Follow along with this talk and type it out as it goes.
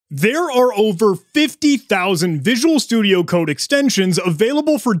There are over 50,000 Visual Studio Code extensions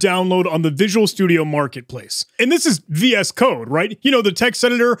available for download on the Visual Studio Marketplace. And this is VS Code, right? You know, the text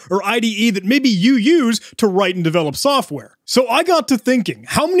editor or IDE that maybe you use to write and develop software. So I got to thinking,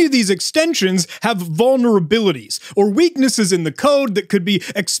 how many of these extensions have vulnerabilities or weaknesses in the code that could be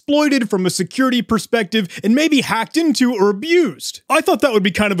exploited from a security perspective and maybe hacked into or abused? I thought that would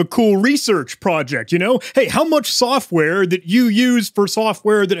be kind of a cool research project, you know? Hey, how much software that you use for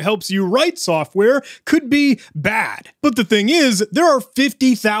software that helps you write software could be bad? But the thing is, there are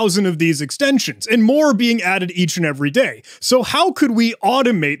 50,000 of these extensions and more being added each and every day. So how could we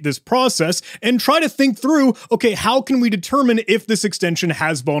automate this process and try to think through, okay, how can we determine if this extension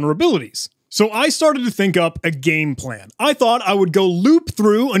has vulnerabilities? So I started to think up a game plan. I thought I would go loop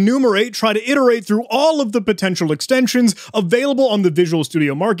through, enumerate, try to iterate through all of the potential extensions available on the Visual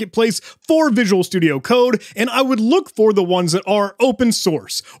Studio Marketplace for Visual Studio Code, and I would look for the ones that are open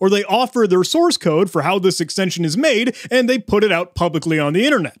source, or they offer their source code for how this extension is made, and they put it out publicly on the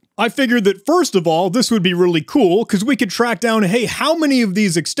internet. I figured that first of all, this would be really cool because we could track down, hey, how many of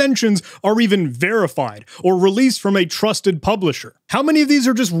these extensions are even verified or released from a trusted publisher? How many of these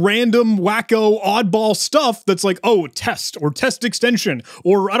are just random, wacko, oddball stuff that's like, oh, test or test extension,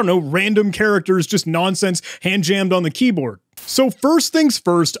 or I don't know, random characters, just nonsense hand jammed on the keyboard? So first things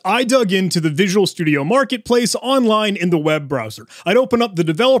first, I dug into the Visual Studio Marketplace online in the web browser. I'd open up the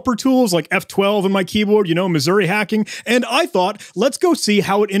developer tools like F12 on my keyboard, you know, Missouri hacking, and I thought, let's go see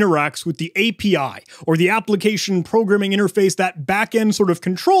how it interacts with the API, or the application programming interface, that backend sort of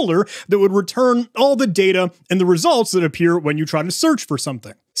controller that would return all the data and the results that appear when you try to search for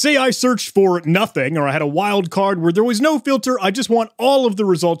something. Say I searched for nothing, or I had a wildcard where there was no filter, I just want all of the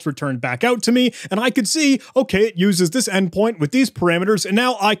results returned back out to me, and I could see, okay, it uses this endpoint with these parameters, and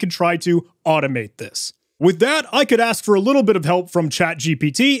now I could try to automate this. With that, I could ask for a little bit of help from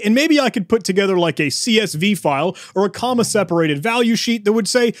ChatGPT, and maybe I could put together like a CSV file or a comma-separated value sheet that would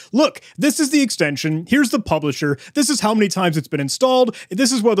say, look, this is the extension, here's the publisher, this is how many times it's been installed,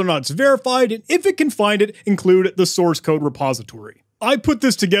 this is whether or not it's verified, and if it can find it, include the source code repository. I put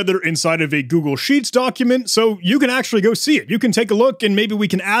this together inside of a Google Sheets document, so you can actually go see it. You can take a look, and maybe we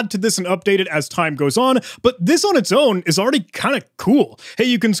can add to this and update it as time goes on, but this on its own is already kind of cool. Hey,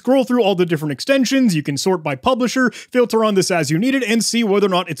 you can scroll through all the different extensions, you can sort by publisher, filter on this as you need it, and see whether or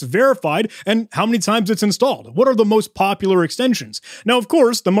not it's verified and how many times it's installed. What are the most popular extensions? Now, of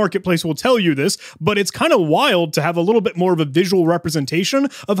course, the marketplace will tell you this, but it's kind of wild to have a little bit more of a visual representation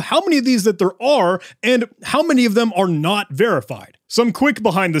of how many of these that there are and how many of them are not verified. Some quick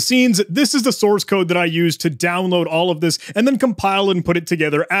behind the scenes, this is the source code that I used to download all of this and then compile and put it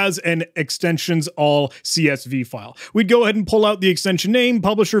together as an extensions all CSV file. We'd go ahead and pull out the extension name,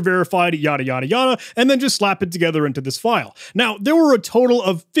 publisher verified, yada, yada, yada, and then just slap it together into this file. Now, there were a total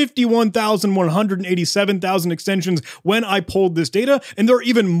of 51,187,000 extensions when I pulled this data, and there are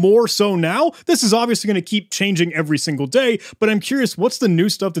even more so now. This is obviously going to keep changing every single day, but I'm curious, what's the new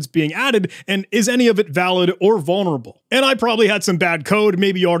stuff that's being added, and is any of it valid or vulnerable? And I probably had some bad code,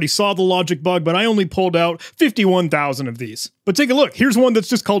 maybe you already saw the logic bug, but I only pulled out 51,000 of these. But take a look, here's one that's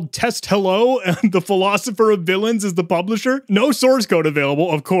just called Test Hello, and the Philosopher of Villains is the publisher. No source code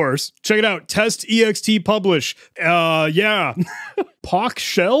available, of course. Check it out, Test EXT Publish. Yeah. Pock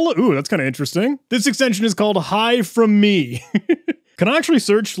Shell? Ooh, that's kind of interesting. This extension is called Hi From Me. Can I actually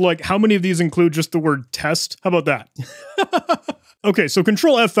search, like, how many of these include just the word test? How about that? Okay, so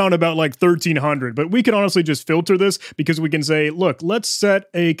Control F found about like 1,300, but we can honestly just filter this because we can say, look, let's set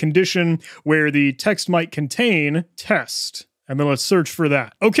a condition where the text might contain test. And then let's search for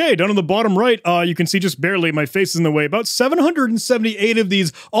that. Okay, down on the bottom right, you can see just barely, my face is in the way, about 778 of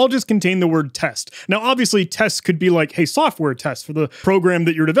these all just contain the word test. Now, obviously, tests could be like, hey, software test for the program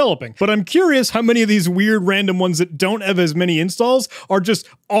that you're developing. But I'm curious how many of these weird random ones that don't have as many installs are just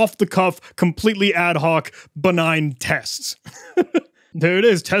off the cuff, completely ad hoc, benign tests. There it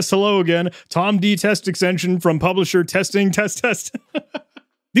is, Test Hello again. Tom D test extension from publisher testing test.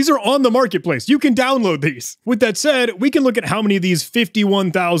 These are on the marketplace. You can download these. With that said, we can look at how many of these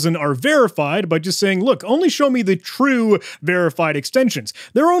 51,000 are verified by just saying, look, only show me the true verified extensions.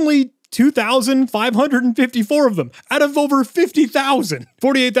 There are only 2,554 of them out of over 50,000.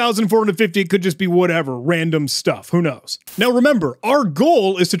 48,450 could just be whatever, random stuff, who knows? Now remember, our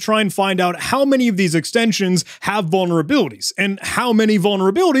goal is to try and find out how many of these extensions have vulnerabilities, and how many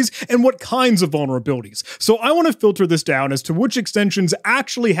vulnerabilities, and what kinds of vulnerabilities. So I want to filter this down as to which extensions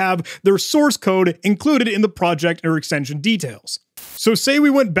actually have their source code included in the project or extension details. So say we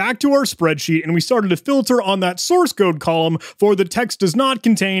went back to our spreadsheet and we started to filter on that source code column for the text does not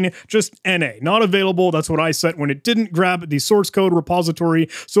contain, just NA, not available. That's what I set when it didn't grab the source code repository.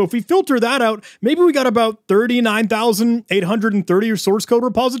 So if we filter that out, maybe we got about 39,830 source code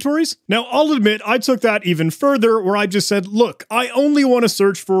repositories. Now I'll admit I took that even further where I just said, look, I only want to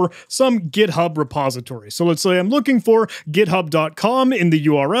search for some GitHub repository. So let's say I'm looking for github.com in the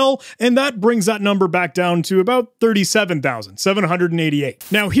URL, and that brings that number back down to about 37,788.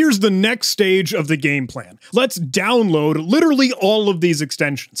 Now here's the next stage of the game plan. Let's download literally all of these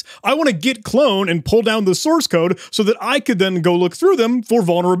extensions. I want to git clone and pull down the source code so that I could then go look through them for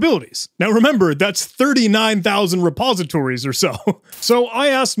vulnerabilities. Now remember, that's 39,000 repositories or so. So I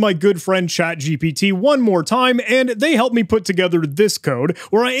asked my good friend ChatGPT one more time, and they helped me put together this code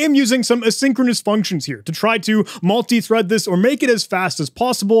where I am using some asynchronous functions here to try to multi-thread this or make it as fast as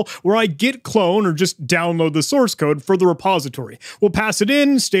possible, where I git clone or just download the source code for the repository. We'll pass it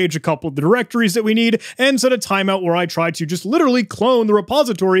in, stage a couple of the directories that we need, and set a timeout where I try to just literally clone the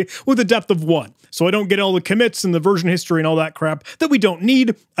repository with a depth of 1. So I don't get all the commits and the version history and all that crap that we don't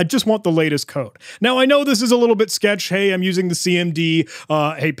need. I just want the latest code. Now I know this is a little bit sketch. Hey, I'm using the CMD.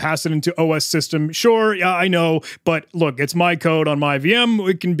 Hey, pass it into OS system. Sure, yeah, I know. But look, it's my code on my VM.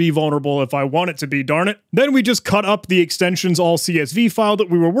 It can be vulnerable if I want it to be, darn it. Then we just cut up the extensions all CSV file that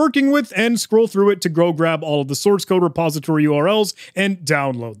we were working with and scroll through it to go grab all of the source code repository URLs and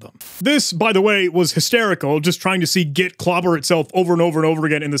download them. This, by the way, was hysterical, just trying to see Git clobber itself over and over and over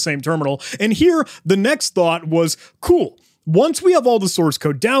again in the same terminal. And here, the next thought was, cool. Once we have all the source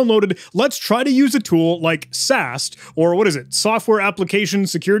code downloaded, let's try to use a tool like SAST, or what is it? Software Application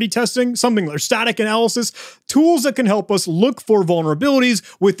Security Testing? Something like static analysis. Tools that can help us look for vulnerabilities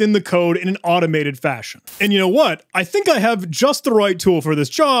within the code in an automated fashion. And you know what? I think I have just the right tool for this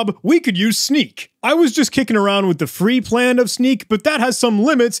job. We could use Snyk. I was just kicking around with the free plan of Snyk, but that has some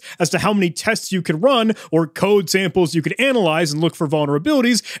limits as to how many tests you could run or code samples you could analyze and look for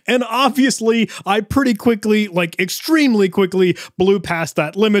vulnerabilities. And obviously, I pretty quickly, like extremely quickly, blew past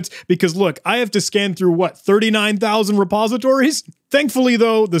that limit because look, I have to scan through what, 39,000 repositories? Thankfully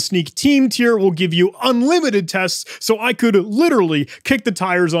though, the Snyk team tier will give you unlimited tests, so I could literally kick the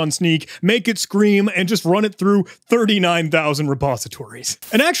tires on Snyk, make it scream, and just run it through 39,000 repositories.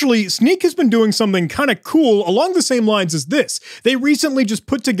 And actually, Snyk has been doing something kind of cool along the same lines as this. They recently just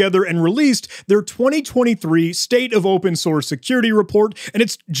put together and released their 2023 State of Open Source Security Report, and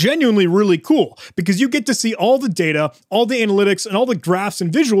it's genuinely really cool because you get to see all the data, all the analytics, and all the graphs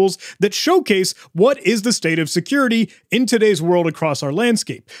and visuals that showcase what is the state of security in today's world across our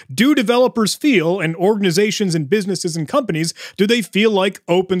landscape. Do developers feel, and organizations and businesses and companies, do they feel like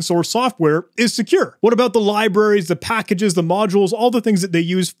open source software is secure? What about the libraries, the packages, the modules, all the things that they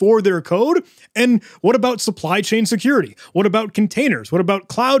use for their code? And what about supply chain security? What about containers? What about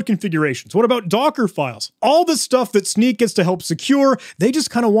cloud configurations? What about Docker files? All the stuff that Snyk gets to help secure, they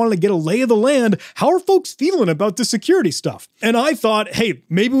just kind of wanted to get a lay of the land. How are folks feeling about the security stuff? And I thought, hey,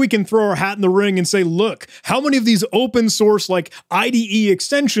 maybe we can throw our hat in the ring and say, look, how many of these open source like IDE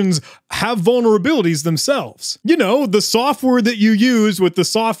extensions have vulnerabilities themselves? You know, the software that you use with the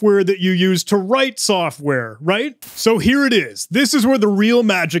software that you use to write software, right? So here it is. This is where the real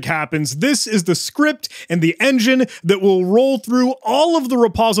magic happens. This is the script and the engine that will roll through all of the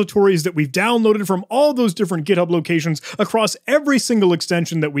repositories that we've downloaded from all those different GitHub locations across every single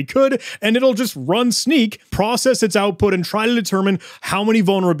extension that we could, and it'll just run Snyk, process its output, and try to determine how many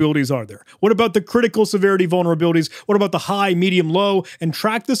vulnerabilities are there. What about the critical severity vulnerabilities? What about the high, medium, low? And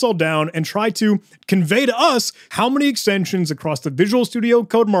track this all down and try to convey to us how many extensions across the Visual Studio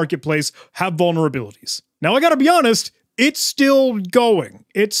Code Marketplace have vulnerabilities. Now, I gotta be honest, it's still going.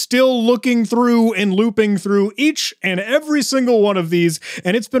 It's still looking through and looping through each and every single one of these,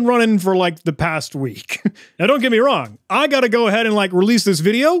 and it's been running for like the past week. Now, don't get me wrong. I gotta go ahead and like release this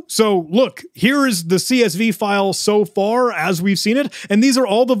video. So look, here is the CSV file so far as we've seen it, and these are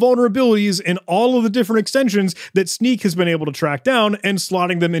all the vulnerabilities in all of the different extensions that Snyk has been able to track down and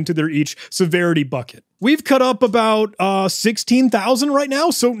slotting them into their each severity bucket. We've cut up about 16,000 right now,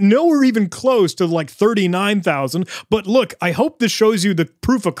 so nowhere even close to like 39,000. But look, I hope this shows you the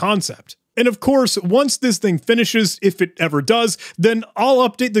proof of concept. And of course, once this thing finishes, if it ever does, then I'll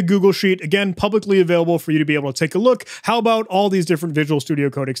update the Google Sheet, again, publicly available for you to be able to take a look. How about all these different Visual Studio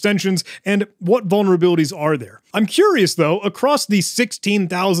Code extensions and what vulnerabilities are there? I'm curious though, across the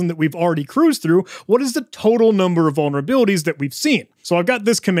 16,000 that we've already cruised through, what is the total number of vulnerabilities that we've seen? So I've got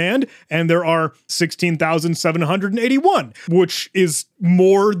this command and there are 16,781, which is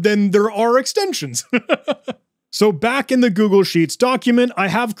more than there are extensions. So back in the Google Sheets document, I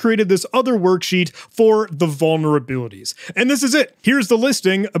have created this other worksheet for the vulnerabilities. And this is it. Here's the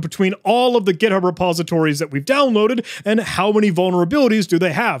listing between all of the GitHub repositories that we've downloaded and how many vulnerabilities do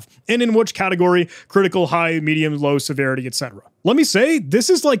they have, and in which category: critical, high, medium, low severity, etc. Let me say, this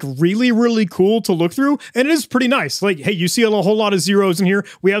is like really, really cool to look through, and it is pretty nice. Like, hey, you see a whole lot of zeros in here.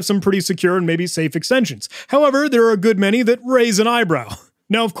 We have some pretty secure and maybe safe extensions. However, there are a good many that raise an eyebrow.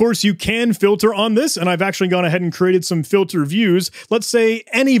 Now, of course, you can filter on this, and I've actually gone ahead and created some filter views. Let's say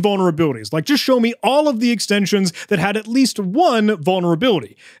any vulnerabilities, like just show me all of the extensions that had at least one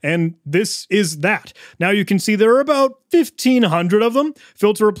vulnerability. And this is that. Now you can see there are about 1,500 of them.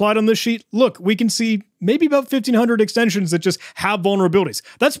 Filter applied on this sheet. Look, we can see maybe about 1,500 extensions that just have vulnerabilities.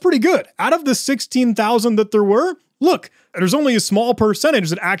 That's pretty good. Out of the 16,000 that there were, look, there's only a small percentage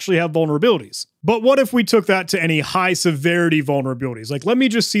that actually have vulnerabilities. But what if we took that to any high severity vulnerabilities? Like, let me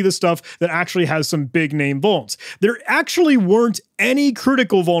just see the stuff that actually has some big name vulns. There actually weren't any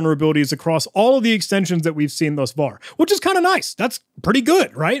critical vulnerabilities across all of the extensions that we've seen thus far, which is kind of nice. That's pretty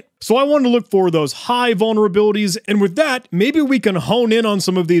good, right? So I wanted to look for those high vulnerabilities. And with that, maybe we can hone in on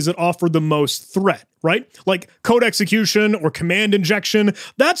some of these that offer the most threat, right? Like code execution or command injection.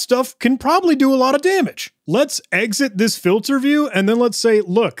 That stuff can probably do a lot of damage. Let's exit this filter view, and then let's say,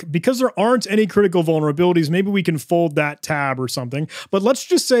 look, because there aren't any critical vulnerabilities, maybe we can fold that tab or something. But let's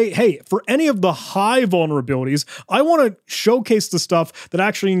just say, hey, for any of the high vulnerabilities, I want to showcase the stuff that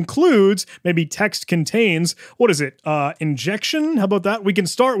actually includes maybe text contains, what is it, injection? How about that? We can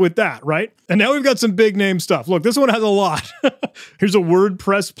start with that, right? And now we've got some big name stuff. Look, this one has a lot. Here's a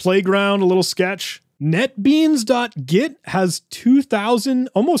WordPress playground, a little sketch. NetBeans.git has 2,000,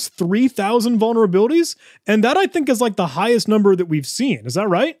 almost 3,000 vulnerabilities. And that I think is like the highest number that we've seen. Is that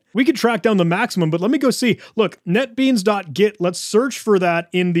right? We could track down the maximum, but let me go see. Look, NetBeans.git, let's search for that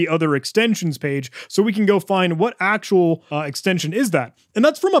in the other extensions page so we can go find what actual extension is that. And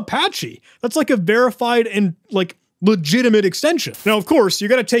that's from Apache. That's like a verified and like legitimate extension. Now, of course, you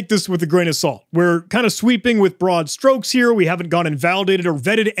got to take this with a grain of salt. We're kind of sweeping with broad strokes here. We haven't gone and validated or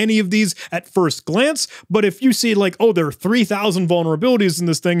vetted any of these at first glance. But if you see like, oh, there are 3,000 vulnerabilities in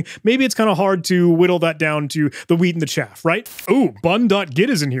this thing, maybe it's kind of hard to whittle that down to the wheat and the chaff, right? Oh, bun.git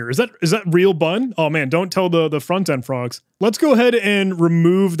is in here. Is that real bun? Oh man, don't tell the front-end frogs. Let's go ahead and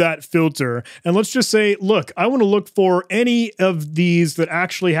remove that filter. And let's just say, look, I want to look for any of these that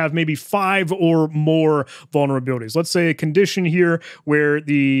actually have maybe 5 or more vulnerabilities. Let's say a condition here where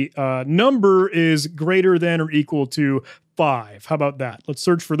the number is greater than or equal to 5. How about that? Let's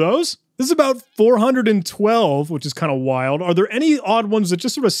search for those. This is about 412, which is kind of wild. Are there any odd ones that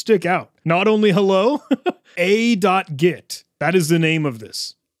just sort of stick out? Not only hello, a.git. That is the name of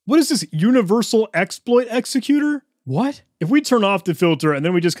this. What is this? Universal exploit executor? What? If we turn off the filter and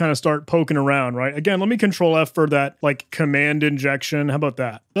then we just kind of start poking around, right? Again, let me Control F for that like command injection. How about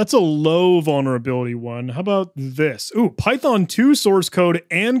that? That's a low vulnerability one. How about this? Ooh, Python 2 source code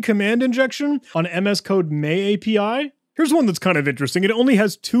and command injection on MS Code May API. Here's one that's kind of interesting. It only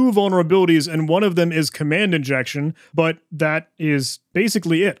has 2 vulnerabilities, and one of them is command injection, but that is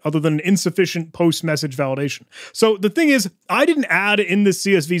basically it, other than insufficient post-message validation. So the thing is, I didn't add in this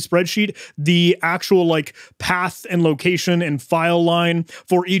CSV spreadsheet the actual like path and location and file line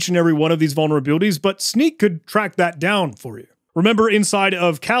for each and every one of these vulnerabilities, but Snyk could track that down for you. Remember, inside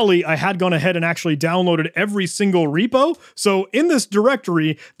of Kali, I had gone ahead and actually downloaded every single repo. So in this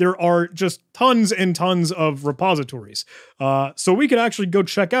directory, there are just tons and tons of repositories. So we could actually go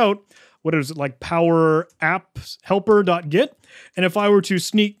check out, what is it, like power apps helper.git. And if I were to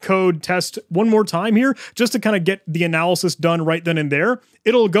Snyk code test one more time here, just to kind of get the analysis done right then and there,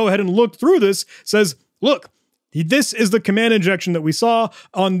 it'll go ahead and look through this, says, look, this is the command injection that we saw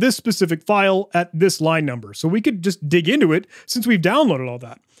on this specific file at this line number. So we could just dig into it since we've downloaded all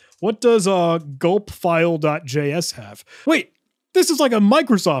that. What does gulpfile.js have? Wait, this is like a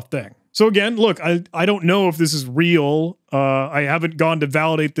Microsoft thing. So again, look, I don't know if this is real. I haven't gone to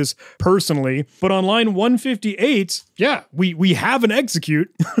validate this personally, but on line 158, yeah, we have an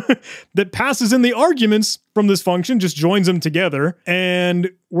execute that passes in the arguments from this function, just joins them together.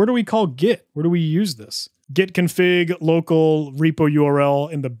 And where do we call git? Where do we use this? Git config local repo URL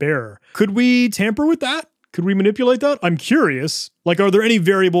in the bearer. Could we tamper with that? Could we manipulate that? I'm curious. Like, are there any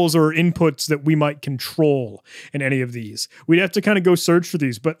variables or inputs that we might control in any of these? We'd have to kind of go search for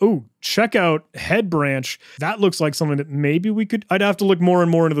these. But, oh, check out head branch. That looks like something that maybe we could... I'd have to look more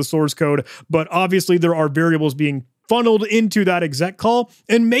and more into the source code. But obviously, there are variables being funneled into that exec call.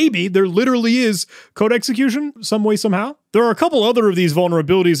 And maybe there literally is code execution some way, somehow. There are a couple other of these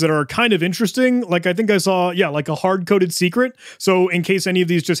vulnerabilities that are kind of interesting. Like I think I saw, yeah, like a hard-coded secret. So in case any of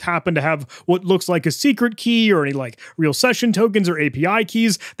these just happen to have what looks like a secret key or any like real session tokens or API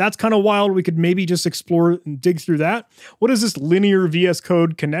keys, that's kind of wild. We could maybe just explore and dig through that. What is this linear VS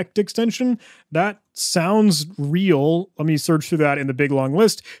Code Connect extension? That sounds real. Let me search through that in the big long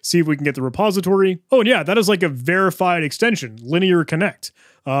list, see if we can get the repository. Oh, and yeah, that is like a verified extension, Linear Connect.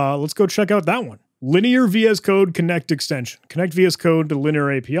 Let's go check out that one. Linear VS Code Connect extension. Connect VS Code to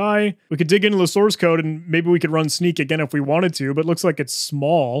Linear API. We could dig into the source code and maybe we could run Snyk again if we wanted to, but it looks like it's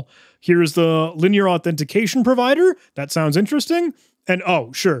small. Here's the linear authentication provider. That sounds interesting. And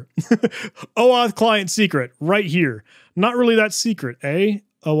oh, sure. OAuth client secret right here. Not really that secret, eh?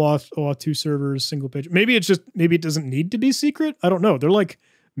 OAuth 2 servers, single page. Maybe it's just, maybe it doesn't need to be secret. I don't know. They're like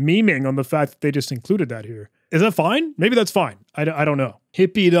memeing on the fact that they just included that here. Is that fine? Maybe that's fine. I don't know.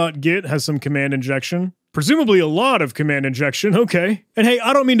 Hippie.git has some command injection. Presumably a lot of command injection, okay. And hey,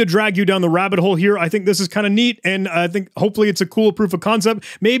 I don't mean to drag you down the rabbit hole here. I think this is kind of neat, and I think hopefully it's a cool proof of concept.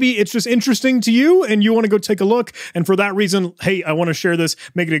 Maybe it's just interesting to you, and you want to go take a look, and for that reason, hey, I want to share this,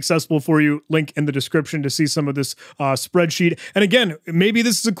 make it accessible for you, link in the description to see some of this spreadsheet. And again, maybe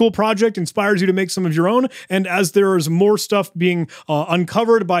this is a cool project, inspires you to make some of your own, and as there is more stuff being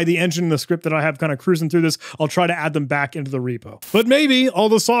uncovered by the engine and the script that I have kind of cruising through this, I'll try to add them back into the repo. But maybe all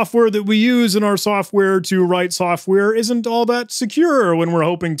the software that we use in our software to write software isn't all that secure when we're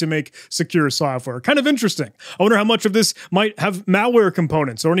hoping to make secure software. Kind of interesting. I wonder how much of this might have malware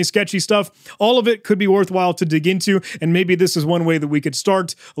components or any sketchy stuff. All of it could be worthwhile to dig into, and maybe this is one way that we could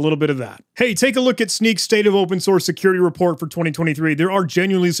start a little bit of that. Hey, take a look at Snyk's State of Open Source Security Report for 2023. There are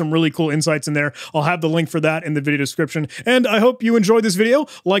genuinely some really cool insights in there. I'll have the link for that in the video description. And I hope you enjoyed this video.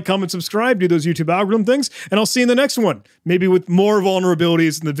 Like, comment, subscribe, do those YouTube algorithm things, and I'll see you in the next one. Maybe with more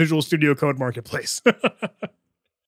vulnerabilities in the Visual Studio Code marketplace.